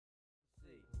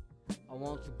I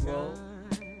want to grow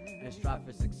and strive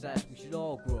for success. We should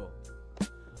all grow,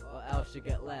 or else you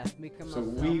get left. So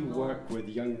we work with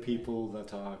young people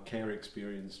that are care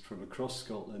experienced from across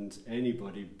Scotland,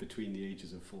 anybody between the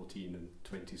ages of 14 and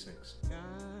 26.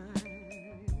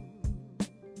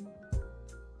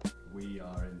 We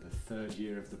are in the third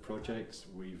year of the project.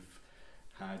 We've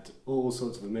had all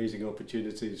sorts of amazing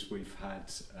opportunities. We've had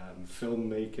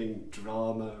filmmaking,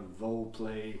 drama, role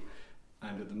play,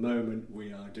 and at the moment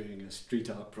we are doing a street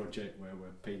art project where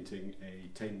we're painting a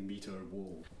 10-metre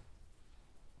wall.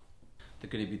 They're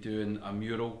going to be doing a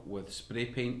mural with spray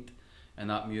paint, and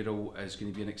that mural is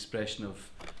going to be an expression of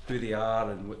who they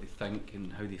are and what they think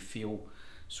and how they feel.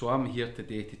 So I'm here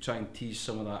today to try and tease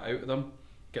some of that out of them,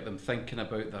 get them thinking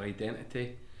about their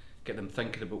identity, get them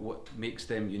thinking about what makes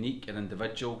them unique and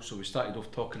individual. So we started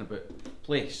off talking about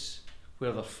place,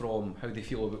 where they're from, how they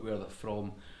feel about where they're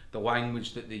from, the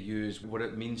language that they use, what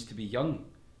it means to be young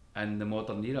in the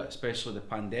modern era, especially the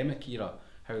pandemic era,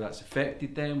 how that's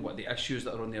affected them, what the issues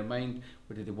that are on their mind,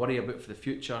 what do they worry about for the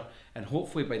future, and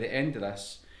hopefully by the end of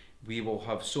this we will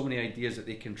have so many ideas that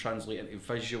they can translate into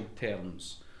visual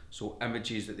terms, so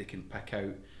images that they can pick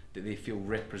out that they feel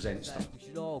represents them. We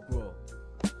should all grow,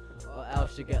 or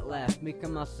else you get left.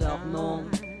 Making myself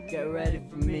known, get ready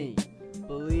for me,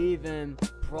 believe in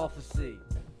prophecy.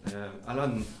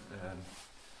 Alan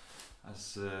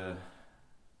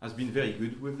has been very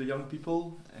good with the young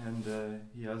people, and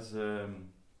he has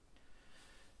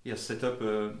set up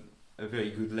a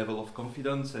very good level of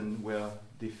confidence, and where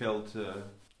they felt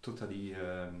totally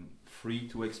free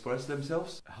to express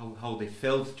themselves, how they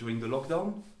felt during the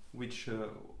lockdown, which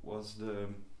was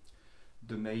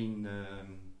the main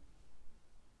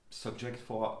subject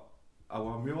for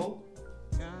our mural.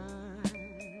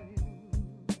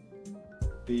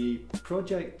 The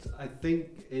project, I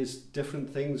think, is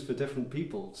different things for different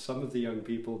people. Some of the young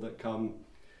people that come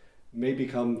maybe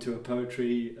come to a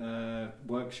poetry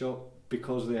workshop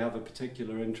because they have a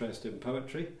particular interest in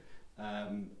poetry.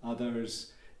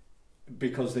 Others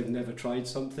because they've never tried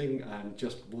something and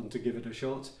just want to give it a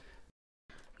shot.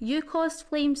 You caused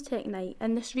flames to ignite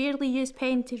in this rarely used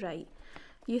pen to write.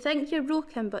 You think you're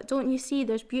broken, but don't you see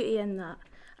there's beauty in that?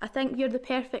 I think you're the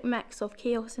perfect mix of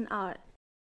chaos and art.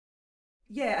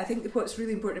 Yeah, I think what's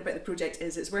really important about the project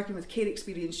is it's working with care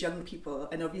experienced young people,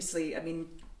 and obviously, I mean,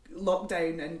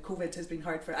 lockdown and COVID has been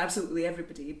hard for absolutely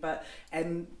everybody, but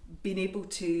being able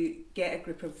to get a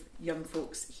group of young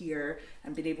folks here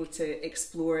and being able to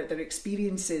explore their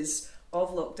experiences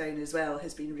of lockdown as well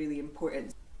has been really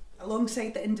important.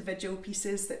 Alongside the individual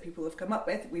pieces that people have come up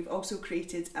with, we've also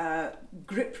created a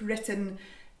group written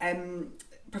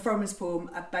performance poem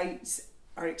about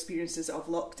our experiences of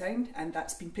lockdown, and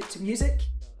that's been put to music.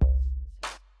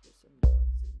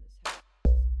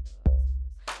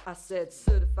 I said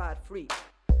certified free,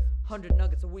 100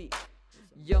 nuggets a week,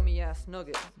 yummy ass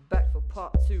nuggets, back for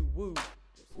part 2, woo.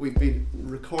 We've been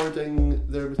recording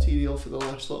their material for the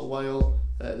last little while.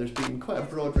 There's been quite a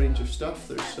broad range of stuff.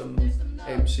 There's some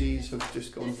MCs who've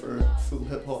just gone for full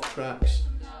hip hop tracks.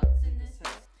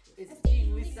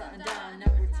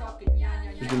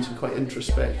 There's been some quite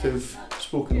introspective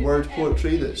spoken word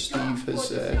poetry that Steve has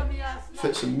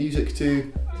fit some music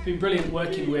to. It's been brilliant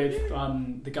working with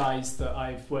the guys that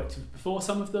I've worked with before,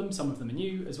 some of them are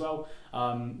new as well.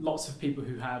 Lots of people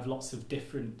who have lots of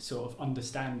different sort of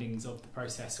understandings of the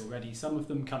process already. Some of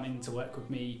them come in to work with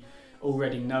me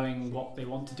already knowing what they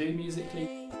want to do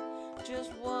musically.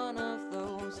 Just one of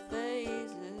those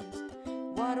phases.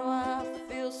 Why do I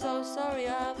feel so sorry?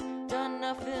 I've done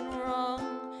nothing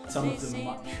wrong. Some of them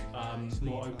are much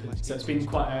more open, so it's been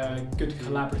quite a good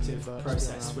collaborative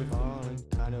process with them.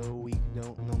 Kind of weak,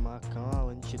 don't know my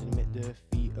calling. Should admit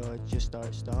defeat or just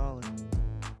start stalling.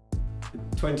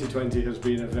 2020 has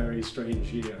been a very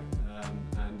strange year,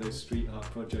 and this street art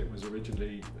project was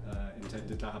originally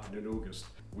intended to happen in August.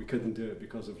 We couldn't do it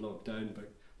because of lockdown, but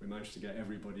we managed to get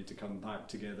everybody to come back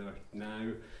together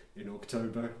now in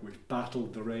October. We've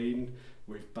battled the rain,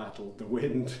 we've battled the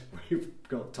wind, we've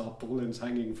got tarpaulins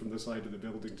hanging from the side of the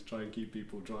building to try and keep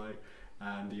people dry,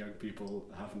 and the young people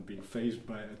haven't been fazed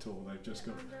by it at all. They've just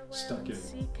got stuck in.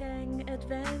 Seeking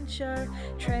adventure,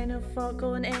 train of thought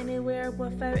going anywhere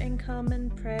without income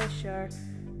and pressure.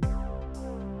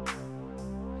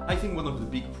 I think one of the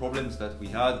big problems that we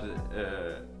had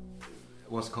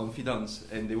was confidence,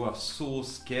 and they were so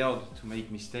scared to make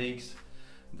mistakes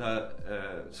that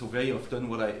so very often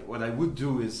what I would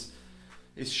do is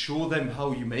show them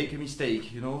how you make a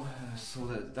mistake, you know, so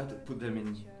that put them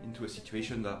into a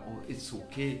situation that, oh, it's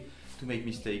okay to make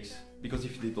mistakes. because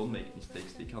if they don't make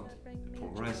mistakes, they can't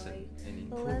progress and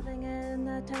improve. Living in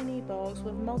a tiny box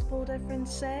with multiple different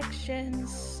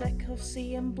sections, sick of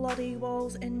seeing bloody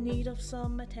walls in need of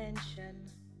some attention.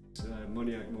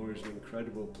 Moniack Mhor is an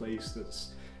incredible place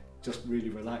that's just really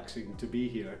relaxing to be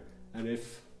here, and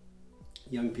if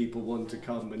young people want to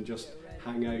come and just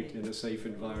hang out in a safe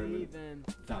environment,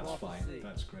 that's fine,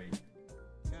 that's great.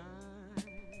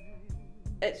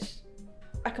 It's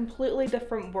a completely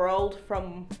different world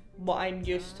from what I'm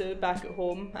used to back at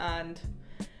home, and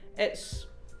it's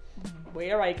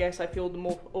where I guess I feel the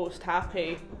most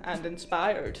happy and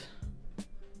inspired.